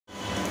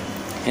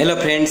Hello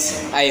friends,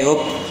 I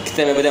hope કે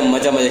તમે બધા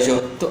મજામાં જશો.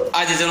 તો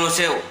આજે જણાવું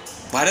છે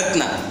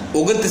ભારતના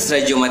 29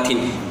 રાજ્યોમાંથી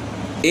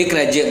એક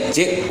રાજ્ય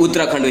જે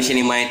ઉત્તરાખંડ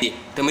વિશેની માહિતી.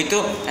 તો મિત્રો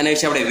આના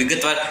વિશે આપણે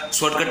વિગતવાર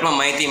શોર્ટકટમાં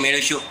માહિતી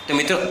મેળવીશું. તો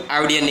મિત્રો આ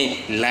વિડીયોને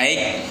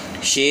લાઈક,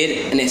 શેર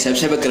અને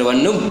સબસ્ક્રાઈબ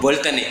કરવાનું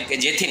ભૂલતા નહીં, કે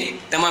જેથી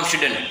તમામ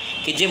સ્ટુડન્ટ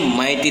કે જે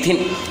માહિતીથી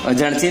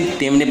અજાણ છે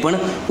તેમને પણ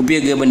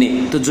ઉપયોગી બને.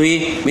 તો જોઈએ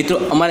મિત્રો,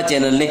 અમારા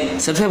ચેનલને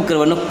સબસ્ક્રાઈબ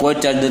કરવાનો કોઈ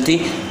ચાર્જ નથી.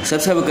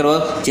 સબસ્ક્રાઈબ કરવા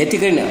જેથી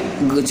કરીને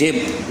જે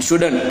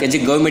સ્ટુડન્ટ કે જે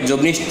ગવર્મેન્ટ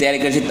જોબની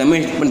તૈયારી કરે છે, તમે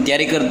પણ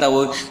તૈયારી કરતા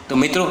હોય તો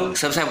મિત્રો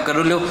સબસ્ક્રાઈબ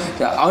કરી લો.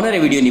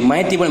 આવનારા વિડીયોની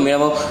માહિતી પણ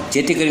મેળવો,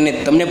 જેથી કરીને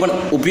તમને પણ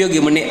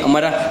ઉપયોગી બને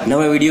અમારા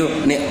નવા વિડીયો,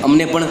 અને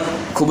અમને પણ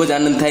ખૂબ જ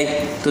આનંદ થાય.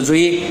 તો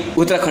જોઈએ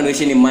ઉત્તરાખંડ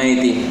વિશેની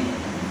માહિતી.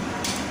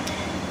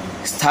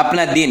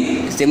 સ્થાપના દિન,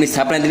 તેમની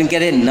સ્થાપના દિન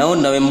ક્યારે? 9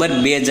 નવેમ્બર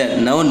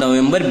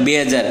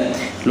 2000.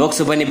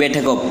 લોકસભાની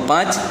બેઠકો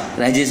 5,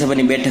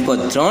 રાજ્યસભાની બેઠકો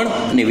 3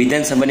 અને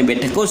વિધાનસભાની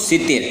બેઠકો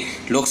 70.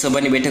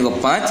 લોકસભાની બેઠકો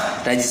 5,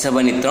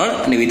 રાજ્યસભાની 3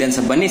 અને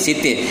વિધાનસભાની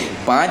 70.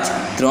 5,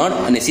 3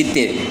 અને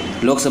 70.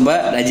 લોકસભા,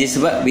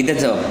 રાજ્યસભા,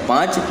 વિધાનસભા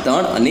 5,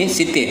 3 અને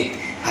 70.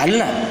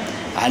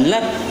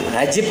 હાલના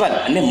રાજ્યપાલ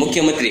અને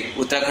મુખ્યમંત્રી,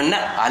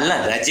 ઉત્તરાખંડના હાલના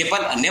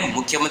રાજ્યપાલ અને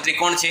મુખ્યમંત્રી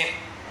કોણ છે?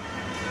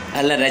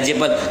 હાલના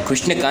રાજ્યપાલ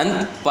કૃષ્ણકાંત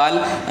પાલ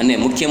અને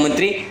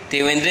મુખ્યમંત્રી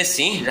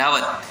ત્રિવેન્દ્રસિંહ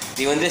રાવત.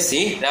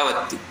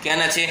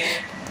 ક્યાંના છે?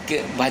 કે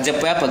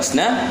ભાજપા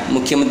પક્ષના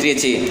મુખ્યમંત્રી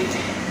છે.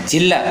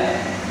 જિલ્લા,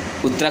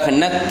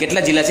 ઉત્તરાખંડના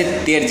કેટલા જિલ્લા છે?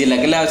 13 જિલ્લા.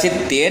 કેટલા છે?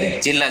 13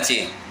 જિલ્લા છે.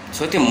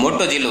 સૌથી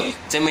મોટો જિલ્લો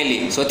ચમેલી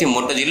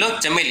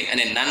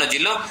અને નાનો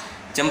જિલ્લો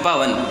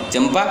ચંપાવન.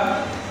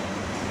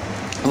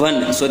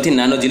 સૌથી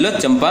નાનો જિલ્લો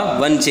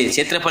ચંપાવન છે.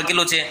 ક્ષેત્રફળ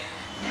કેટલું છે?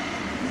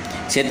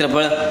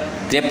 ક્ષેત્રફળ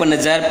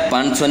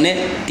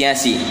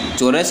 53,583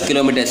 ચોરસ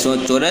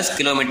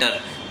કિલોમીટર.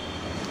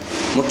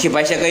 મુખ્ય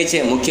ભાષા કઈ છે?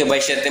 મુખ્ય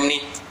ભાષા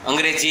તેમની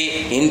અંગ્રેજી,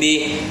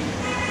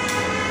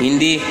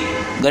 હિન્દી,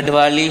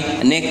 ગઢવાલી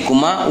અને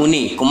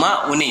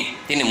કુમાઉની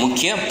તેની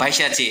મુખ્ય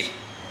ભાષા છે.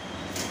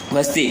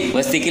 વસ્તી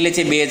કેટલી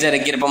છે?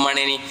 2011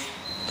 પ્રમાણેની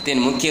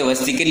તેની મુખ્ય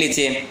વસ્તી કેટલી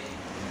છે?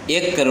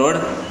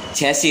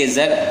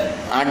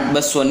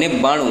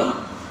 1,86,292.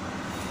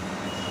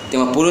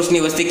 તેમાં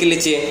પુરુષની વસ્તી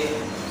કેટલી છે?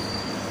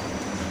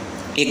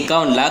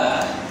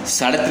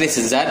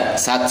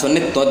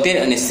 51,37,773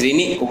 અને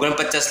સ્ત્રીની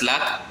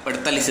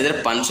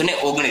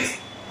 49,48,519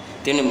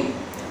 તેની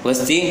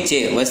વસ્તી છે.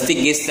 વસ્તી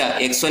ગીચતા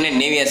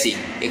 189.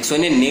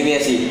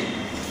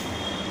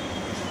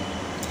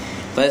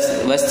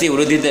 વસ્તી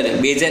વૃદ્ધિ દર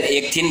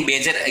 2001 થી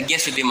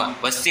 2011 સુધીમાં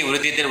વસ્તી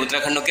વૃદ્ધિ દર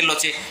ઉત્તરાખંડનો કેટલો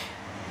છે?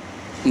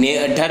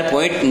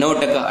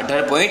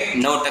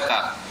 18.9%.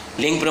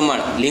 લિંગ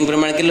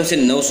પ્રમાણ કેટલો છે?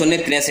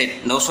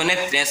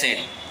 963.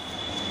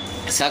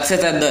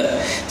 સાક્ષરતા દર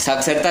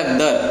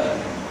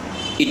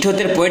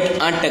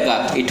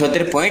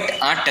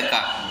 78.8%.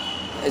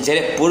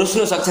 જ્યારે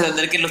પુરુષનો સાક્ષરતા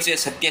દર કેટલો છે?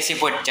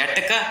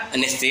 87.4%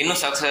 અને સ્ત્રીનો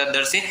સાક્ષરતા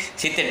દર છે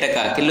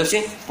 70%. કેટલો છે?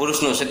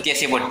 પુરુષનો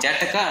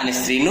 87.4% અને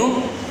સ્ત્રીનું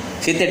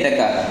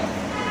 70%.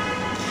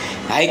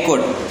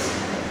 હાઈકોર્ટ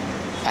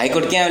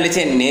ક્યાં આવેલી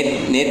છે?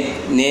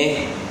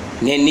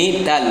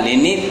 નૈનીતાલ.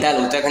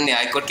 ઉત્તરાખંડની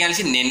હાઈકોર્ટ ક્યાં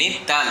છે?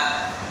 નૈનીતાલ.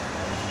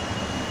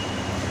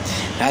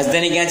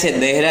 રાજધાની ક્યાં છે?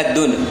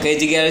 દહેરાદૂન. કઈ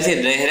જગ્યાએ આવે છે?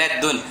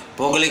 દહેરાદૂન.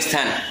 ભૌગોલિક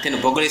સ્થાન, તેનું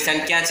ભૌગોલિક સ્થાન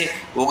ક્યાં છે?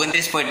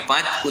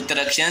 29.5 ઉત્તર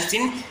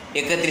અક્ષાંશથી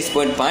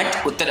 31.5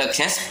 ઉત્તર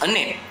અક્ષાંશ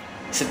અને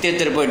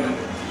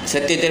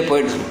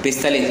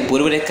 77.45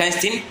 પૂર્વ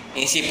રેખાંશથી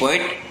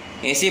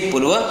 80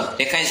 પૂર્વ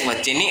રેખાંશ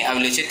વચ્ચેની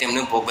આવેલું છે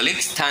તેમનું ભૌગોલિક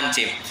સ્થાન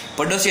છે.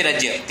 પડોશી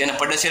રાજ્ય, તેના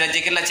પડોશી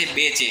રાજ્ય કેટલા છે?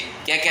 2 છે.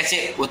 ક્યાં છે?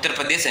 ઉત્તર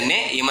પ્રદેશ અને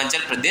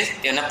હિમાચલ પ્રદેશ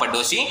તેના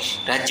પડોશી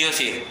રાજ્યો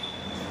છે.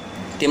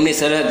 તેમની 2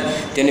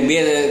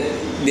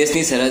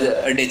 દેશની સરહદ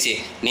અડે છે.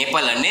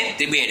 નેપાલ અને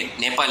તિબેટ.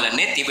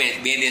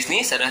 2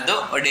 દેશની સરહદો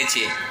અડે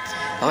છે.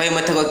 હવાઈ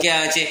મથકો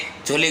ક્યાં આવે છે?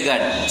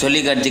 જોલીઘાટ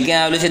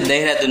જગ્યા આવેલું છે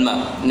દહેરાદૂનમાં.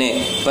 ને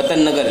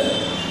પતનનગર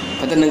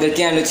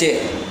ક્યાં આવેલું છે?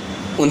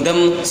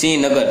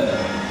 ઉધમસિંહનગર.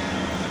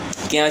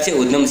 ક્યાં છે?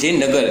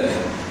 ઉધમસિંહનગર.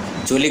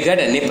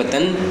 જોલીઘાટ અને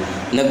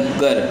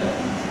પતનનગર.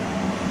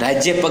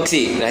 રાજ્ય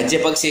પક્ષી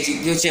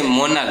કયું છે?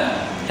 મોનાલ.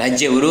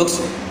 રાજ્ય વૃક્ષ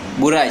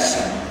બુરાશ.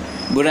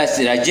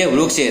 રાજ્ય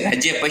વૃક્ષ છે.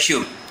 રાજ્ય પશુ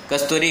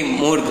કસ્તુરી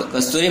મૂર્ગ.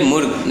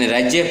 અને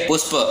રાજ્ય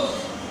પુષ્પ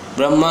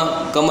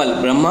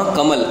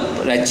બ્રહ્મકમલ.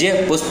 રાજ્ય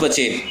પુષ્પ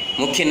છે.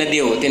 મુખ્ય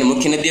નદીઓ, તેની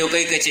મુખ્ય નદીઓ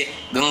કઈ છે?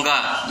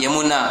 ગંગા,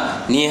 યમુના,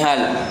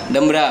 નિહાલ,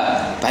 ડમરા,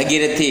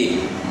 ભાગીરથી,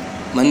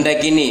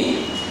 મંદાકિની,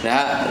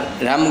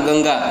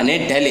 રામગંગા અને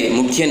ઢાલી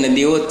મુખ્ય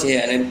નદીઓ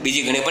છે. અને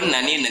બીજી ઘણી પણ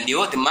નાની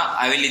નદીઓ તેમાં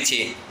આવેલી છે.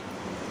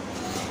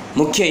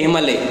 મુખ્ય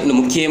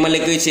હિમાલય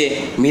કઈ છે?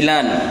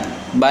 મિલાન,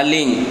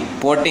 બાલિંગ,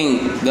 પોટિંગ,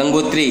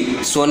 ગંગોત્રી,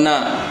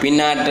 સોના,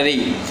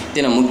 પિનાટરી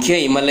તેના મુખ્ય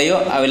હિમાલયો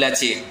આવેલા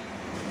છે.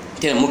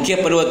 તેના મુખ્ય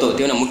પર્વતો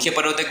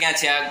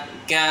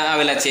ક્યાં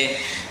આવેલા છે?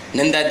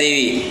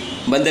 નંદાદેવી,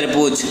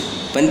 બંદરપૂછ,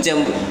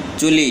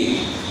 પંચમચુલી,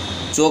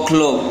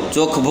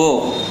 ચોખભો,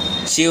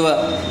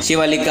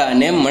 શિવાલિકા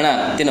અને મણા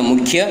તેના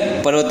મુખ્ય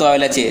પર્વતો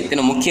આવેલા છે.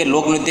 તેનું મુખ્ય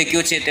લોકનૃત્ય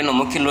કયું છે? તેનું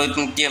મુખ્ય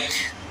લોકનૃત્ય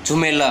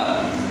ઝુમેલા,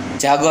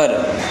 જાગર,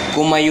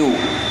 કુમાયુ,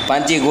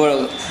 પાંચી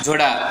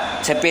ઘોડા,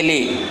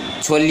 છપેલી,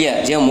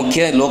 છોલિયા જેવા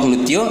મુખ્ય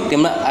લોકનૃત્યો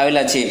તેમાં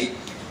આવેલા છે.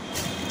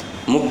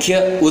 મુખ્ય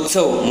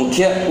ઉત્સવો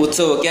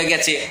ક્યાં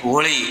ક્યાં છે?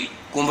 હોળી,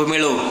 કુંભ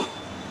મેળો,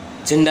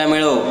 ઝંડા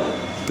મેળો,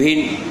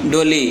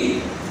 ભીંડોલી,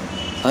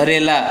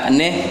 હરેલા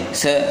અને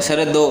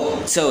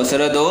શરદોત્સવ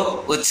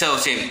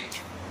છે.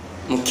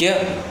 મુખ્ય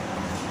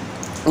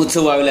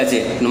ઉત્સવો આવેલા છે.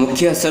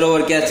 મુખ્ય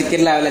સરોવર ક્યાં છે?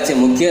 કેટલા આવેલા છે?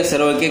 મુખ્ય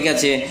સરોવર ક્યાં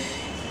છે?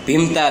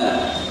 ભીમતાલ,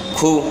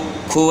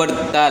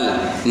 ખુવડતાલ,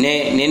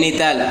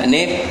 નૈનીતાલ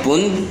અને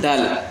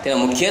પૂનતાલ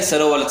તેના મુખ્ય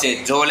સરોવર છે.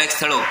 જોવાલાયક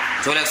સ્થળો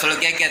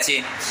ક્યાં ક્યાં છે?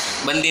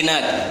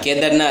 બંદીનાથ,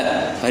 કેદારનાથ,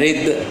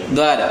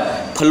 હરિદ્વાર,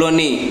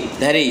 ફલોની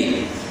ધારી,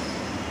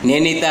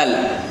 નૈનીતાલ,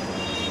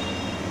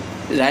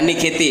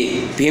 રાનીખેતી,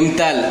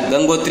 ભીમતાલ,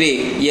 ગંગોત્રી,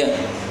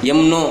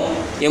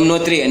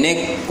 યમનોત્રી અને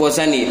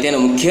કોસાની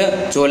તેના મુખ્ય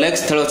જોવાલાયક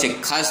સ્થળો છે.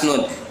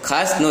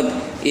 ખાસ નોંધ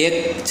 1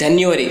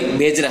 જાન્યુઆરી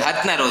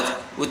 2007ના રોજ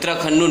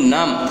ઉત્તરાખંડનું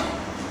નામ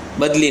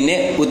બદલીને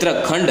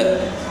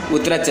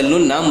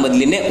ઉત્તરાચલનું નામ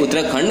બદલીને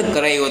ઉત્તરાખંડ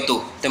કરાયું હતું.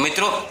 તો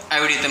મિત્રો, આ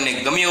વિડીયો તમને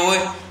ગમ્યો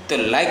હોય તો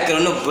લાઈક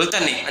કરવાનું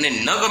ભૂલતા નહીં, અને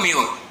ન ગમ્યું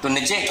હોય તો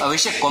નીચે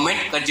અવશ્ય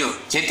કોમેન્ટ કરજો,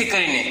 જેથી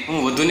કરીને હું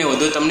વધુને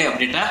વધુ તમને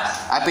અપડેટ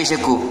આપી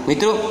શકું.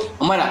 મિત્રો,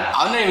 અમારા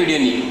આવનારા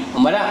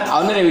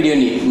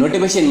વિડીયોની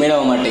નોટિફિકેશન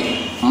મેળવવા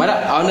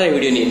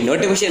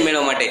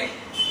માટે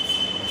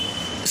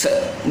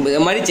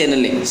અમારી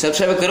ચેનલને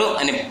સબસ્ક્રાઈબ કરો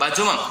અને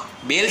બાજુમાં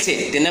બેલ છે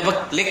તેના પર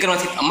ક્લિક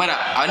કરવાથી અમારા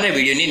આવનારા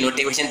વિડીયોની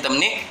નોટિફિકેશન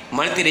તમને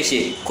મળતી રહેશે.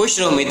 ખુશ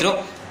રહો મિત્રો.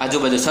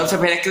 આજુબાજુ સાફ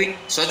સફાઈ રાખવી.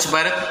 સ્વચ્છ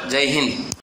ભારત. જય હિન્દ.